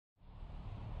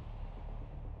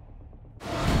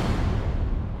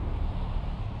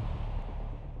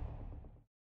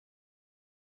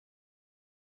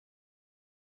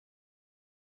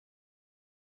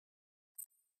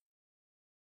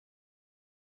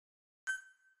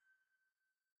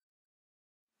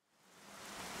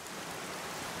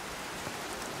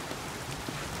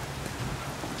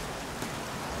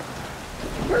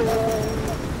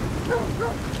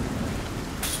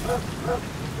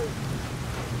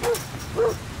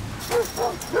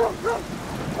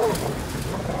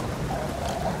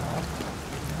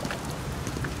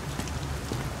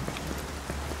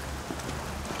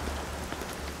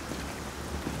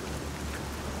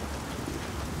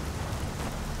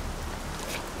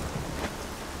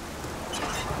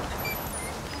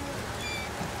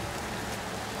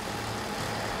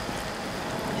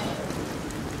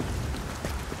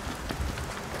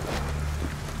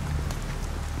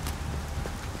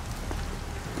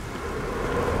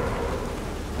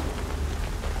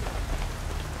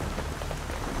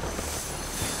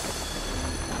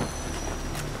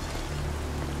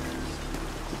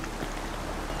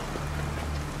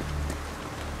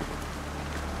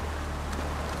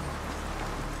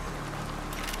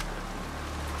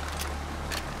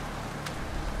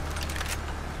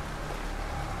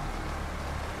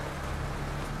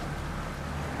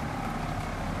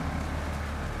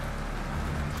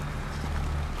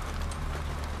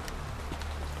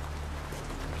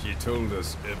She told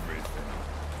us everything.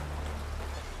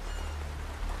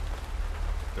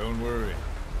 Don't worry,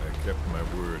 I kept my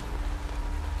word.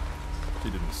 She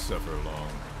didn't suffer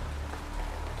long.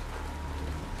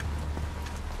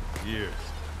 Here.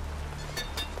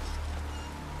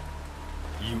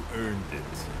 You earned it.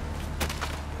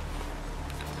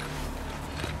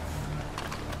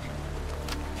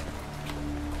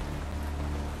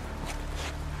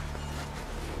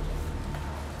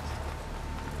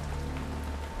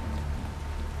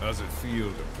 How's it feel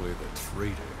to play the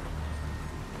traitor?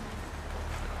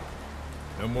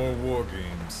 No more war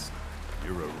games.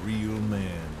 You're a real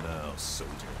man now,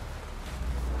 soldier.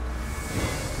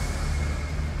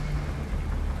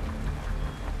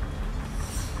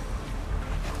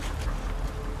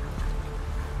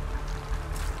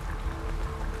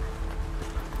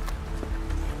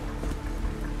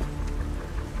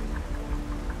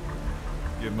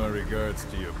 Give my regards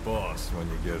to your boss when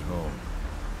you get home.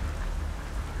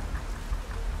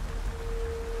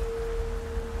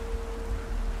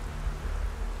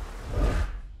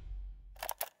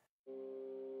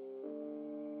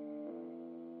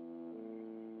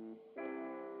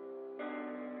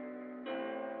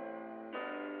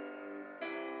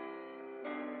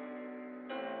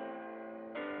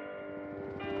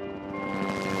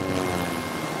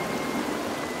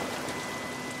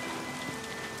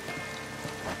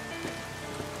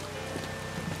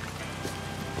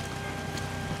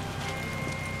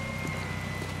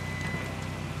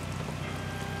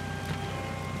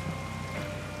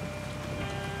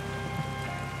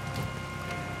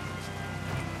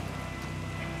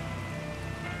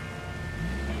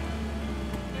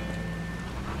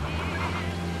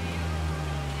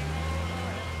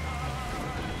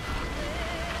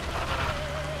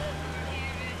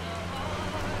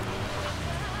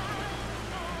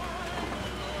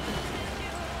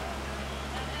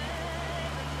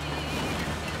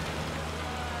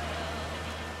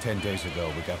 "10 days ago,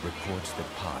 we got reports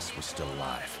that Paz was still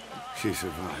alive. She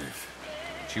survived.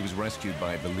 She was rescued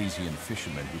by a Belizean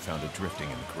fisherman who found her drifting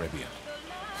in the Caribbean.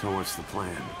 So what's the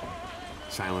plan?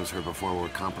 Silence her before we're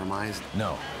compromised?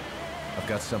 No. I've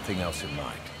got something else in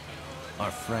mind.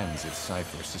 Our friends at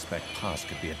Cipher suspect Paz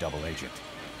could be a double agent.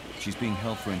 She's being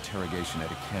held for interrogation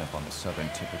at a camp on the southern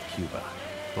tip of Cuba.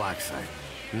 Black site.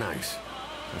 Nice.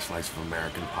 A slice of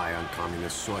American pie on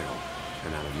communist soil,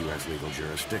 and out of U.S. legal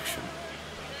jurisdiction.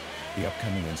 The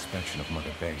upcoming inspection of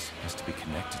Mother Base has to be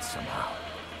connected somehow.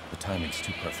 The timing's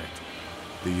too perfect.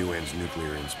 The UN's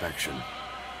nuclear inspection.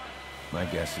 My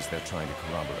guess is they're trying to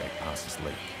corroborate Paz's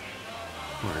leak.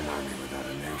 We're an army without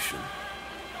a nation.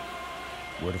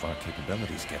 Word of our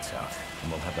capabilities gets out,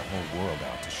 and we'll have the whole world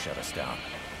out to shut us down.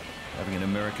 Having an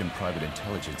American private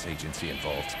intelligence agency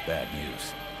involved's bad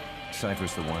news.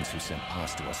 Cipher's the ones who sent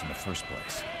Paz to us in the first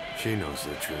place. She knows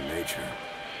their true nature.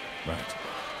 Right.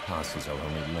 Paz is our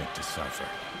only link to Cipher.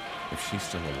 If she's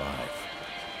still alive,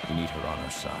 we need her on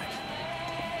our side.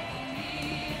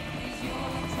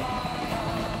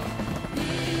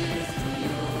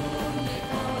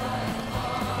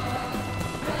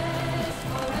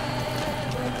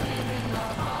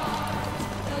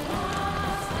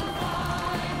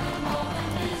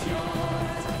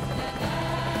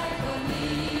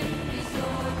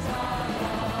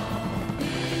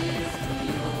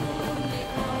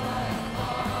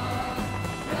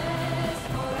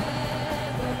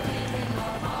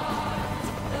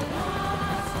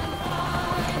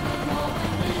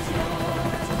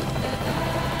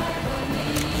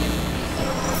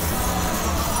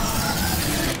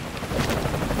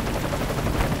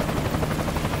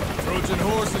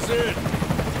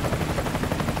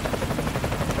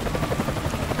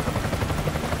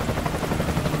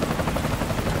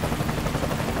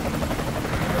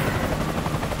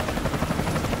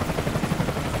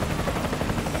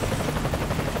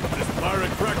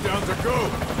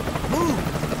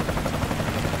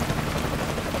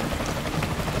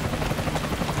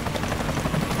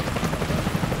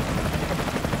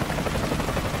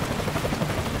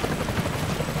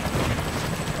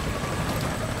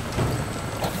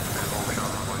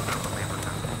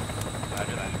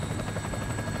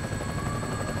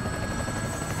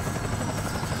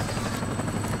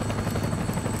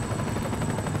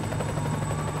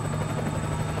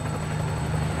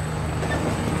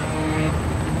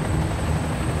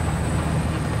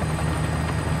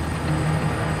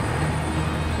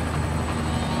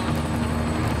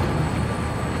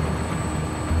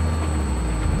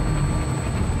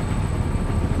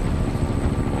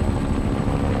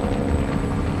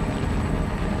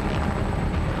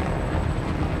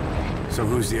 So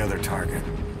who's the other target?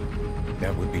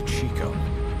 That would be Chico.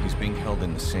 He's being held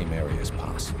in the same area as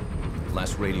Paz.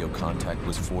 Last radio contact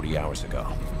was 40 hours ago.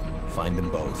 Find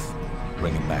them both.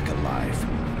 Bring them back alive.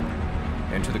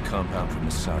 Enter the compound from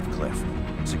the south cliff.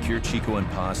 Secure Chico and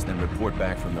Paz, then report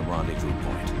back from the rendezvous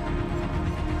point.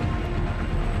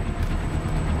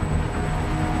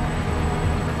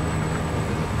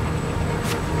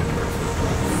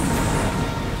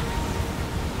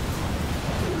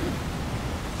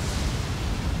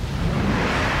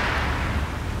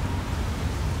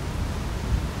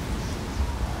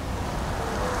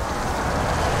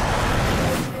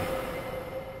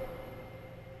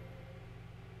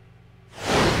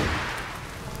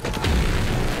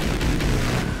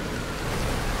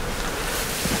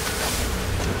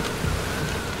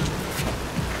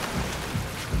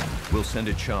 We'll send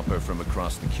a chopper from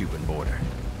across the Cuban border.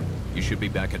 You should be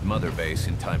back at Mother Base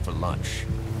in time for lunch.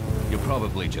 You'll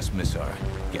probably just miss our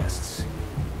guests.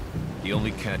 The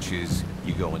only catch is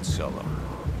you go in solo.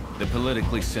 The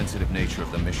politically sensitive nature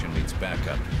of the mission means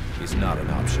backup is not an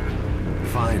option.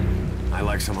 Fine. I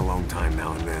like some alone time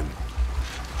now and then.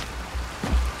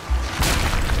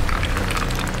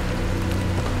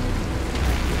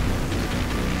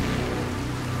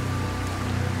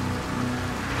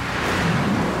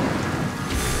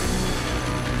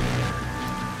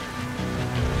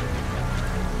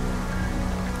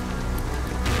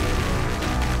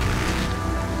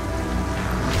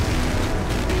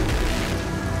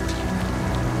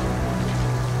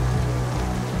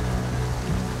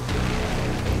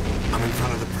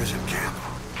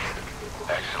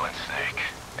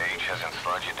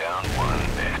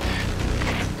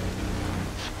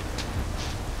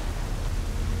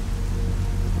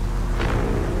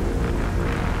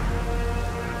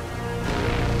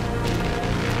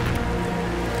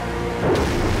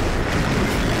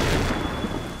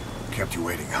 Kept you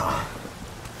waiting, huh?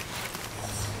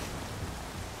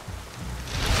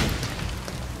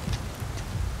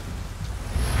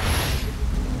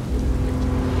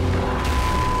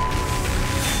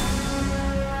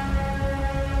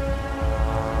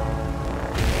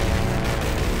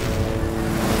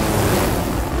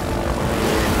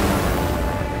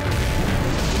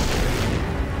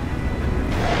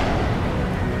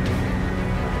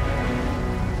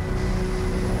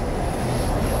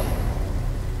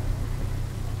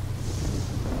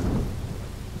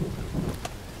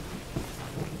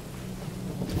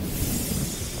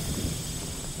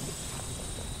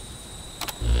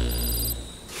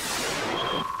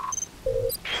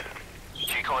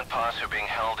 Are being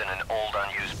held in an old,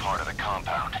 unused part of the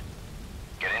compound.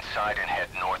 Get inside and head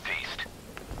northeast.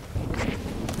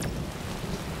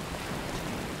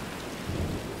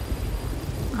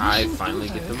 I finally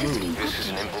get the move. This is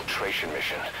an infiltration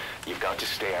mission. You've got to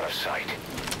stay out of sight.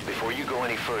 Before you go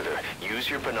any further, use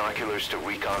your binoculars to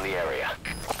recon the area.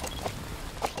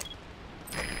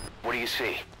 What do you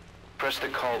see? Press the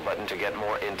call button to get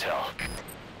more intel.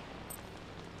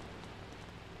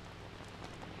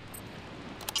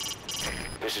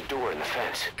 There's a door in the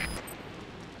fence.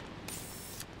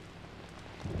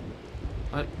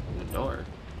 What? The door?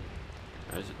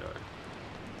 There's a door.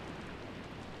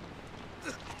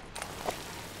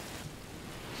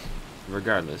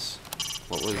 Regardless,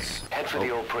 what was... Head for the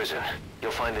old prison.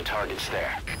 You'll find the targets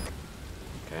there.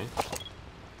 Okay.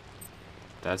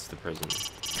 That's the prison.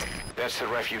 That's the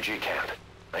refugee camp.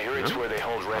 I hear it's where they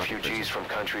hold refugees from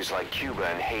countries like Cuba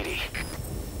and Haiti.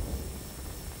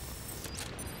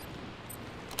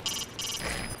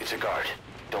 It's a guard.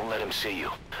 Don't let him see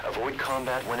you. Avoid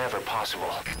combat whenever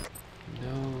possible.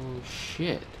 No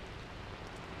shit.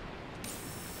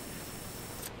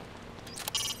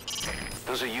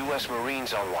 Those are U.S.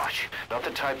 Marines on watch. Not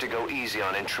the type to go easy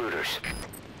on intruders.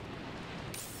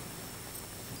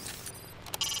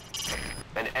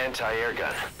 An anti-air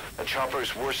gun. A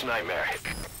chopper's worst nightmare.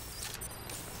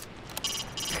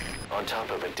 On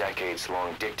top of a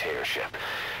decades-long dictatorship,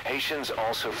 Haitians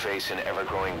also face an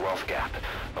ever-growing wealth gap.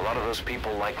 A lot of those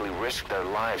people likely risk their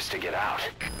lives to get out.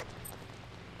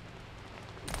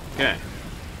 Okay.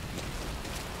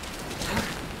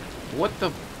 What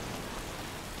the...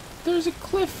 There's a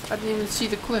cliff. I didn't even see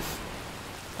the cliff.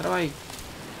 How do I...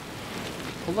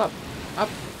 pull up? Up.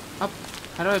 Up.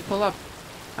 How do I pull up?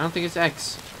 I don't think it's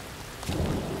X.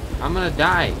 I'm gonna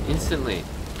die instantly.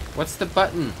 What's the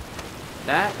button?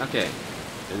 That? Okay.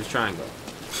 There's a triangle.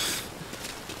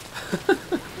 You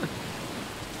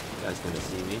guys gonna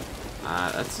see me?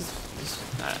 That's just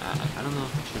I don't know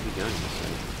if I should be doing this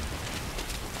right.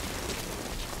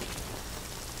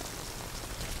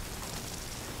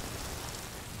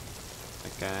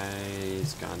 That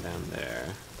guy's gone down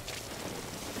there.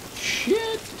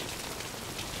 Shit!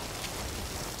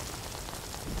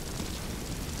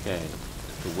 Okay.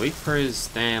 To wait for his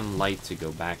damn light to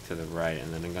go back to the right,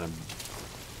 and then I'm gonna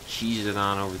cheese it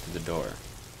on over to the door.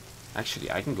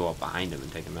 Actually, I can go up behind him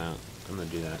and take him out. I'm gonna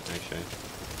do that, actually.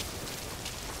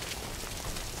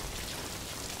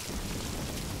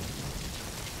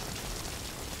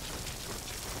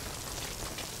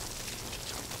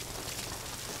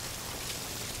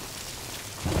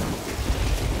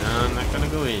 No, I'm not gonna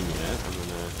go in yet. I'm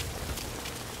gonna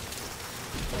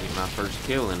get my first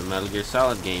kill in a Metal Gear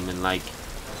Solid game in like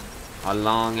a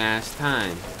long ass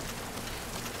time.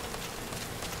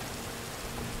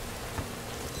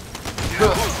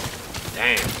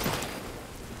 Damn.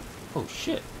 Oh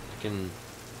shit. I can.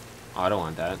 Oh, I don't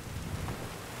want that.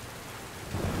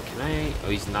 Can I? Oh,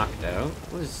 he's knocked out.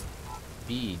 What does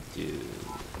B do?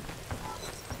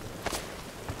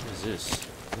 What is this?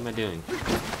 What am I doing?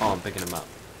 Oh, I'm picking him up.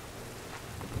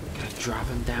 Can I drop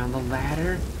him down the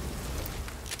ladder?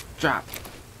 Drop.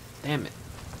 Damn it.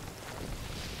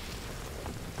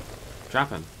 Drop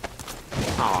him.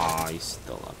 Aw, he's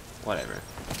still up. Whatever.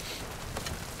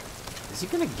 Is he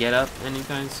gonna get up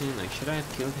anytime soon? Like, should I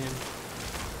have killed him?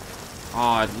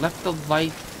 Aw, I left the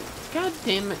light. God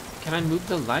damn it. Can I move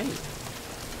the light?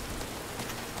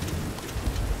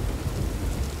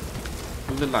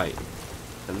 Move the light.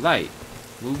 The light.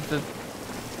 Move the...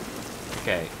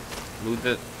 Okay. Move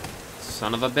the...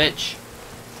 Son of a bitch.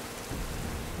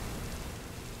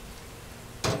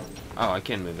 Oh, I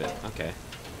can move it. Okay.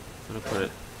 I'm gonna put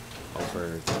it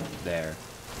over there.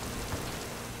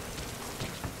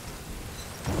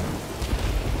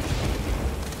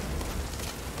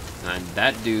 And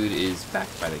that dude is back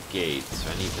by the gate, so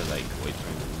I need to like wait for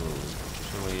him to move.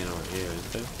 There's no way in over here,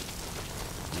 is there?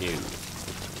 No.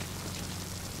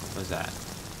 What's that?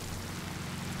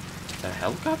 Is that a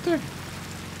helicopter?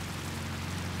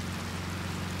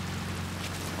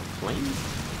 A plane?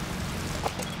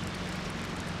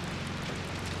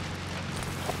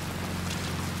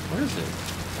 Where is it?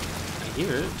 I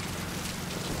hear it.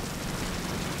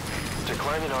 To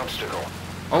climb an obstacle,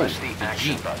 Oh, press the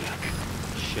action Jeep. button.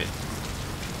 Shit.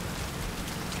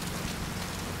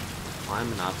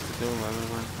 Climb an obstacle? Why would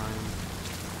I want to climb?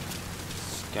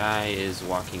 This guy is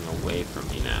walking away from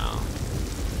me now.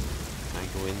 Can I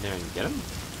go in there and get him?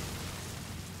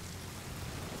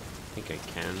 I think I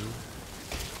can.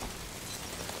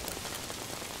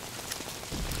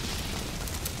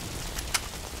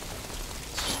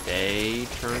 Stay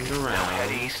turned Now head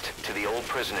around. east to the old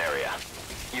prison area.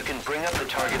 You can bring up the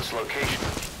target's location.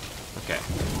 Okay.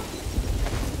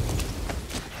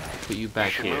 Put you You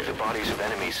back should here. move the bodies of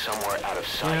enemies somewhere out of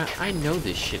Yeah, sight. I know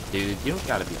this shit, dude. You don't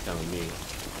gotta be telling me.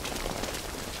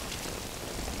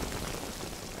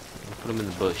 I'll put him in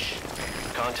the bush.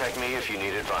 Contact me if you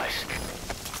need advice.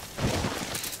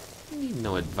 I need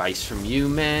no advice from you,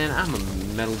 man. I'm a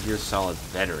Metal Gear Solid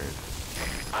veteran.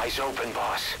 Eyes open,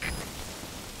 boss.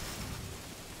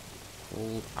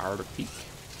 Hold R to peek.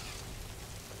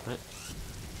 What?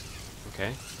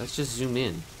 Okay, let's just zoom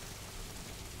in.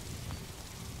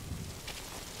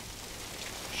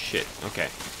 Shit, okay.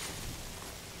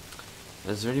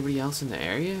 Is there anybody else in the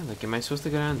area? Like, am I supposed to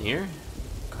go down here?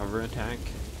 Cover attack?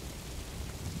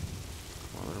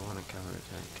 Why would I want to cover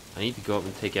attack? I need to go up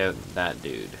and take out that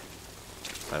dude.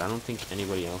 But I don't think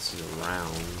anybody else is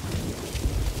around.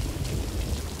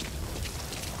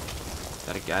 Is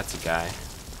that a guy? That's a guy.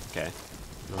 Okay.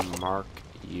 I'm gonna mark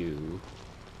you.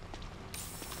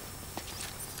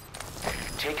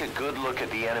 Take a good look at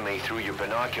the enemy through your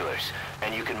binoculars,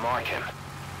 and you can mark him.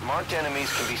 Marked enemies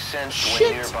can be sensed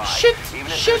when nearby, even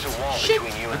if there's a wall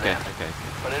between you and them. Okay.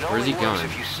 But it Where's only he works going?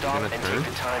 if you Is he stop gonna and turn? take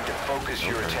the time to focus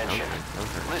your attention.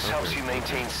 This helps you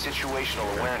maintain situational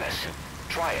awareness.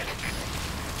 Try it.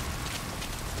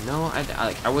 No,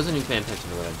 I wasn't even paying attention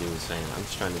to what that dude was saying. I'm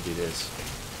just trying to do this.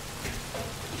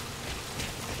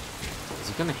 Is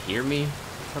he gonna hear me?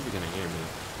 He's probably gonna hear me.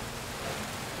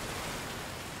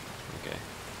 Okay.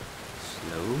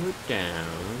 Slow it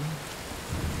down.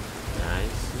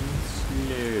 Nice and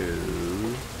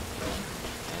slow.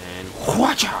 And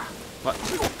whatcha! What?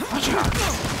 Whatcha!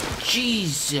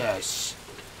 Jesus!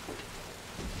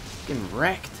 Fucking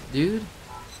wrecked, dude.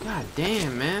 God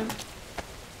damn, man.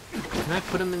 Can I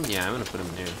put him in? Yeah, I'm gonna put him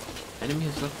there. Enemy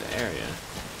has left the area.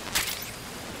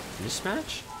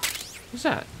 Mismatch? Who's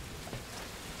that?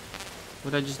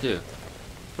 What did I just do?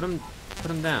 Put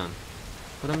him down.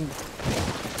 Put him...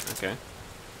 Okay.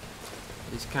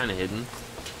 He's kinda hidden.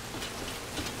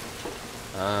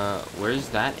 Where's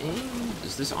that aim?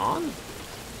 Is this on?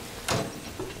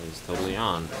 It's totally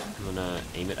on. I'm gonna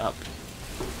aim it up.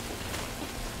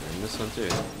 And this one too.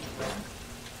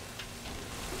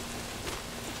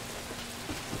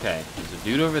 Okay, there's a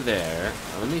dude over there.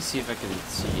 Let me see if I can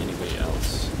see anybody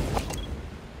else.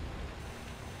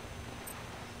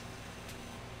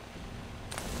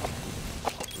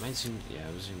 Am I zoomed? Yeah,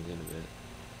 I was zoomed in a bit.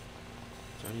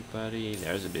 Is there anybody?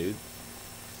 There's a dude.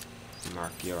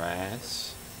 Mark your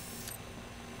ass.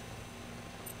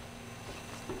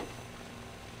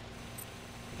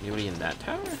 Anybody in that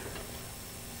tower?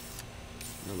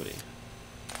 Nobody.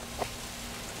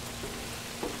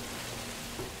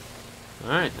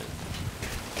 Alright then.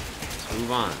 Let's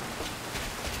move on.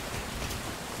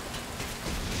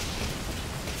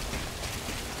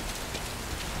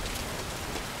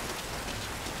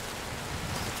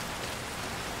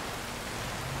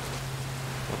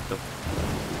 What the...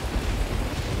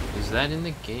 Is that in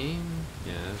the game?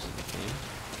 Yeah, that was in the game.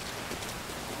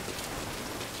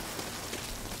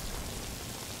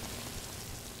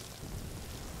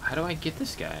 How do I get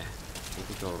this guy? I need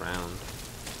to go around.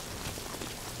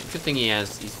 Good thing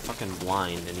he's fucking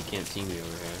blind and he can't see me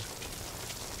over here.